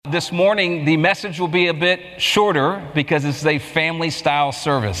This morning, the message will be a bit shorter because it's a family-style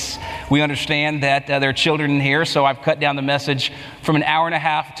service. We understand that there are children in here, so I've cut down the message from an hour and a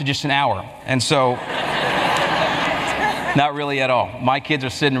half to just an hour. And so, not really at all. My kids are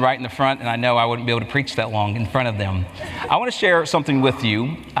sitting right in the front, and I know I wouldn't be able to preach that long in front of them. I want to share something with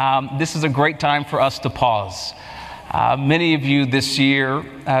you. This is a great time for us to pause. Many of you this year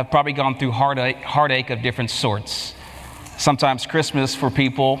have probably gone through heartache of different sorts. Sometimes Christmas for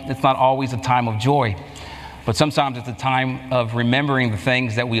people, it's not always a time of joy, but sometimes it's a time of remembering the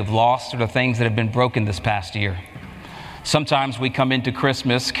things that we have lost or the things that have been broken this past year. Sometimes we come into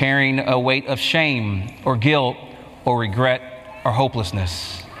Christmas carrying a weight of shame or guilt or regret or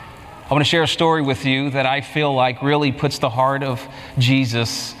hopelessness. I want to share a story with you that I feel like really puts the heart of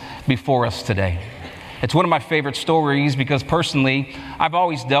Jesus before us today. It's one of my favorite stories because personally, I've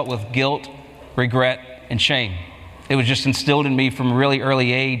always dealt with guilt, regret, and shame. It was just instilled in me from a really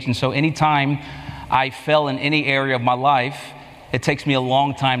early age. And so anytime I fell in any area of my life, it takes me a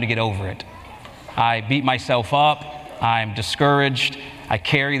long time to get over it. I beat myself up. I'm discouraged. I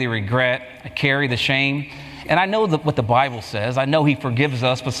carry the regret. I carry the shame. And I know what the Bible says. I know He forgives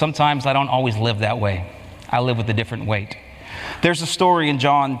us, but sometimes I don't always live that way. I live with a different weight. There's a story in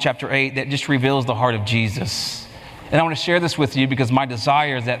John chapter 8 that just reveals the heart of Jesus. And I want to share this with you because my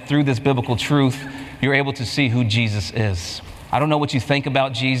desire is that through this biblical truth, you're able to see who Jesus is. I don't know what you think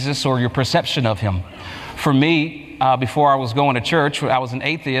about Jesus or your perception of Him. For me, before I was going to church, I was an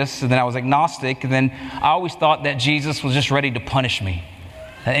atheist, and then I was agnostic, and then I always thought that Jesus was just ready to punish me.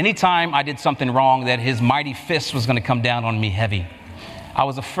 That anytime I did something wrong, that His mighty fist was going to come down on me heavy. I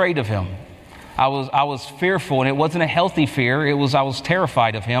was afraid of Him. I was fearful, and it wasn't a healthy fear. I was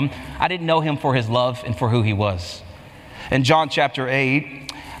terrified of Him. I didn't know Him for His love and for who He was. In John chapter 8,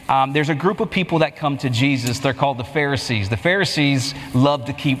 there's a group of people that come to Jesus. They're called the Pharisees. The Pharisees love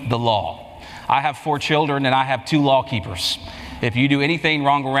to keep the law. I have 4 children, and I have 2 law keepers. If you do anything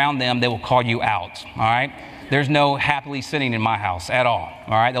wrong around them, they will call you out, all right? There's no happily sinning in my house at all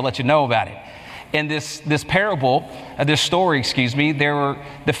right? They'll let you know about it. In this story, there were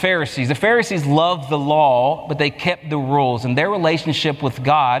the Pharisees. The Pharisees loved the law, but they kept the rules, and their relationship with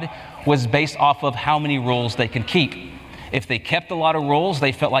God was based off of how many rules they can keep. If they kept a lot of rules,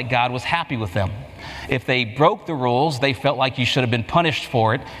 they felt like God was happy with them. If they broke the rules, they felt like you should have been punished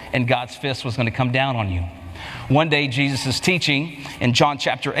for it, and God's fist was going to come down on you. One day, Jesus is teaching in John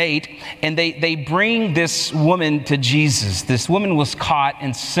chapter 8, and they bring this woman to Jesus. This woman was caught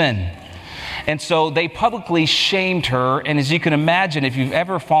in sin. And so they publicly shamed her. And as you can imagine, if you've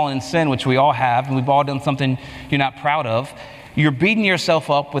ever fallen in sin, which we all have, and we've all done something you're not proud of, you're beating yourself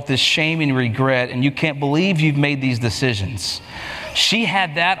up with this shame and regret, and you can't believe you've made these decisions. She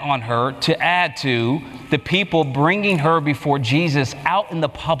had that on her to add to the people bringing her before Jesus out in the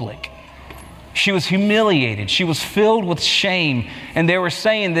public. She was humiliated. She was filled with shame. And they were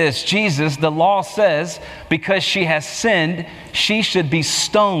saying this, Jesus, the law says, because she has sinned, she should be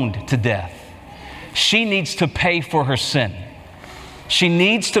stoned to death. She needs to pay for her sin. She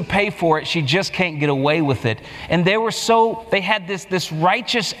needs to pay for it. She just can't get away with it. And they had this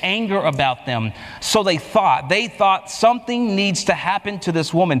righteous anger about them. So they thought something needs to happen to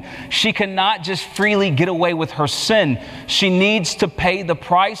this woman. She cannot just freely get away with her sin. She needs to pay the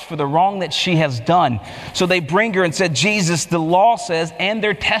price for the wrong that she has done. So they bring her and said, Jesus, the law says, and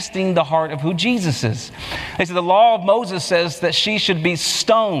they're testing the heart of who Jesus is. They said, the law of Moses says that she should be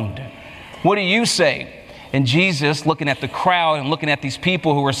stoned. What do you say? And Jesus, looking at the crowd and looking at these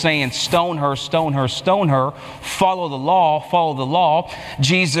people who were saying, stone her, stone her, stone her, follow the law, follow the law.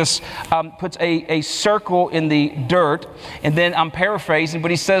 Jesus puts a circle in the dirt. And then I'm paraphrasing,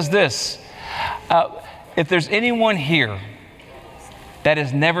 but He says this, if there's anyone here that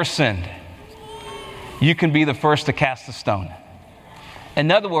has never sinned, you can be the first to cast the stone. In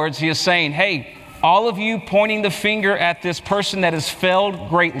other words, He is saying, hey, all of you pointing the finger at this person that has failed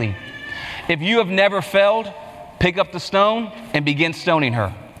greatly, if you have never failed, pick up the stone and begin stoning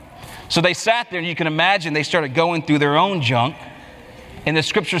her. So they sat there, and you can imagine they started going through their own junk. And the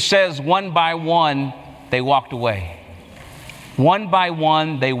scripture says, one by one, they walked away. One by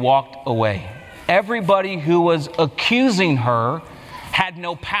one, they walked away. Everybody who was accusing her had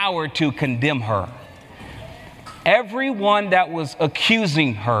no power to condemn her. Everyone that was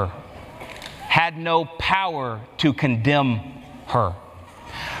accusing her had no power to condemn her.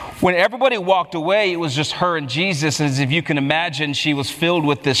 When everybody walked away, it was just her and Jesus. And as if you can imagine, she was filled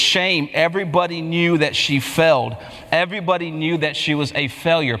with this shame. Everybody knew that she failed. Everybody knew that she was a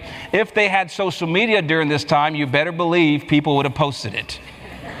failure. If they had social media during this time, you better believe people would have posted it.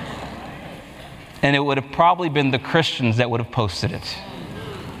 And it would have probably been the Christians that would have posted it.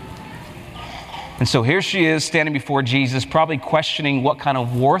 And so here she is standing before Jesus, probably questioning what kind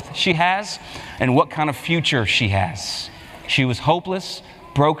of worth she has and what kind of future she has. She was hopeless,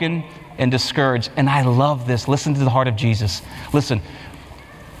 broken, and discouraged. And I love this. Listen to the heart of Jesus. Listen,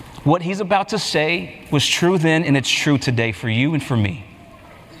 what he's about to say was true then, and it's true today for you and for me.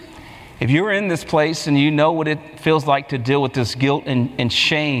 If you're in this place and you know what it feels like to deal with this guilt and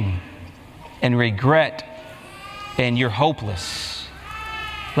shame and regret, and you're hopeless,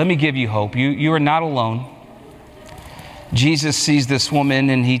 let me give you hope. You are not alone. Jesus sees this woman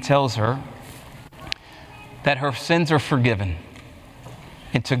and he tells her that her sins are forgiven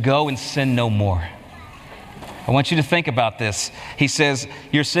and to go and sin no more. I want you to think about this. He says,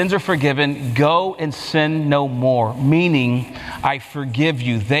 your sins are forgiven, go and sin no more, meaning I forgive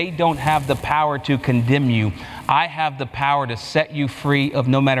you. They don't have the power to condemn you. I have the power to set you free of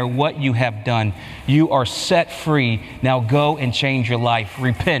no matter what you have done. You are set free. Now go and change your life.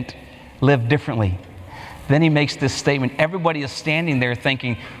 Repent, live differently. Then he makes this statement. Everybody is standing there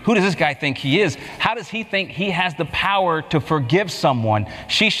thinking, who does this guy think he is? How does he think he has the power to forgive someone?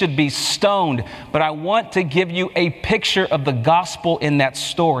 She should be stoned. But I want to give you a picture of the gospel in that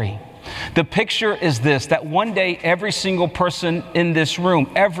story. The picture is this, that one day every single person in this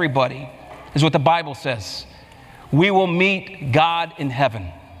room, everybody, is what the Bible says, we will meet God in heaven.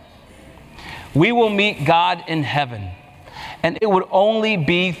 We will meet God in heaven. And it would only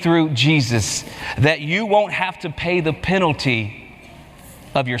be through Jesus that you won't have to pay the penalty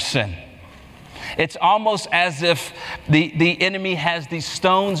of your sin. It's almost as if the enemy has these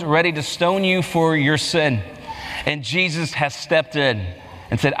stones ready to stone you for your sin. And Jesus has stepped in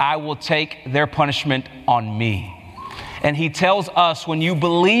and said, I will take their punishment on me. And he tells us when you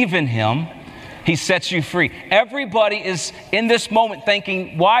believe in him, he sets you free. Everybody is in this moment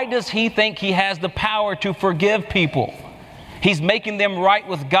thinking, why does he think he has the power to forgive people? He's making them right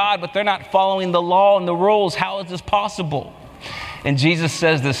with God, but they're not following the law and the rules. How is this possible? And Jesus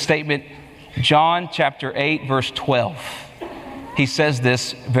says this statement, John chapter 8, verse 12. He says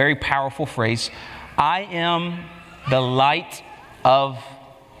this very powerful phrase, I am the light of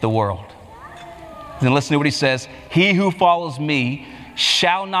the world. Then listen to what he says. He who follows me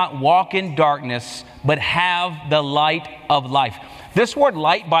shall not walk in darkness, but have the light of life. This word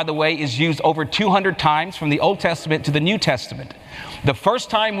light, by the way, is used over 200 times from the Old Testament to the New Testament. The first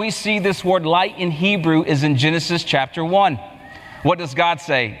time we see this word light in Hebrew is in Genesis chapter 1. What does God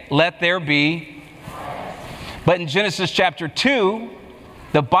say? Let there be. But in Genesis chapter 2,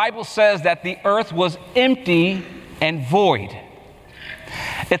 the Bible says that the earth was empty and void.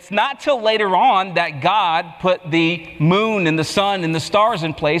 It's not till later on that God put the moon and the sun and the stars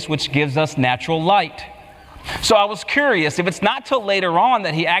in place, which gives us natural light. So I was curious, if it's not till later on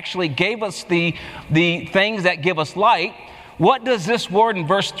that he actually gave us the things that give us light, what does this word in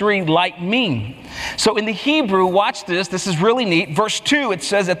verse 3, light, mean? So in the Hebrew, watch this. This is really neat. Verse 2, it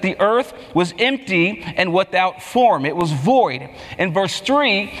says that the earth was empty and without form. It was void. In verse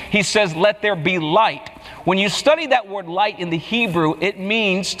 3, he says, let there be light. When you study that word light in the Hebrew, it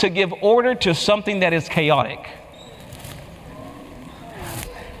means to give order to something that is chaotic.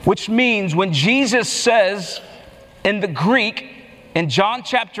 Which means when Jesus says in the Greek, in John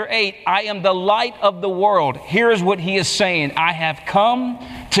chapter 8, I am the light of the world. Here's what he is saying. I have come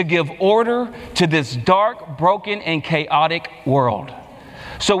to give order to this dark, broken, and chaotic world.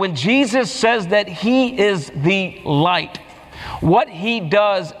 So when Jesus says that he is the light, what he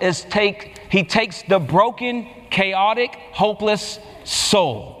does is he takes the broken, chaotic, hopeless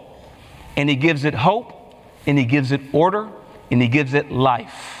soul, and he gives it hope, and he gives it order, and he gives it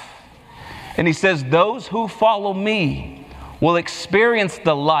life. And he says, those who follow me will experience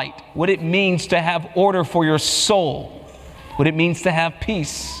the light, what it means to have order for your soul, what it means to have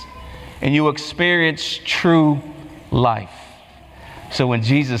peace, and you experience true life. So when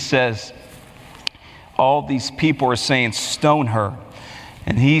Jesus says, all these people are saying, stone her,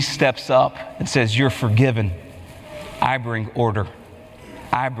 and he steps up and says, you're forgiven. I bring order.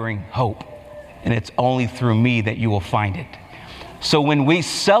 I bring hope. And it's only through me that you will find it. So when we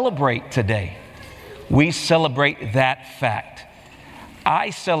celebrate today, we celebrate that fact. I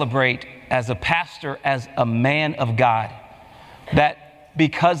celebrate as a pastor, as a man of God, that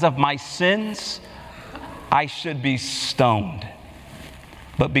because of my sins, I should be stoned.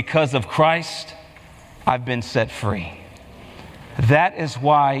 But because of Christ, I've been set free. That is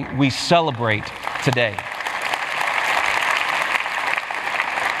why we celebrate today.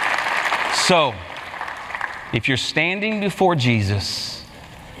 So, if you're standing before Jesus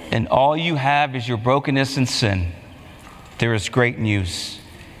and all you have is your brokenness and sin, there is great news.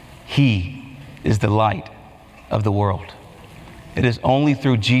 He is the light of the world. It is only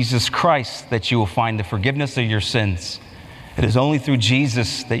through Jesus Christ that you will find the forgiveness of your sins. It is only through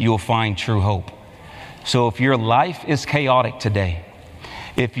Jesus that you will find true hope. So if your life is chaotic today,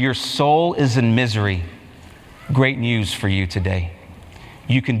 if your soul is in misery, great news for you today.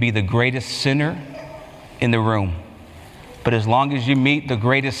 You can be the greatest sinner in the room. But as long as you meet the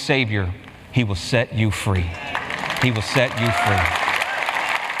greatest Savior, He will set you free. He will set you free.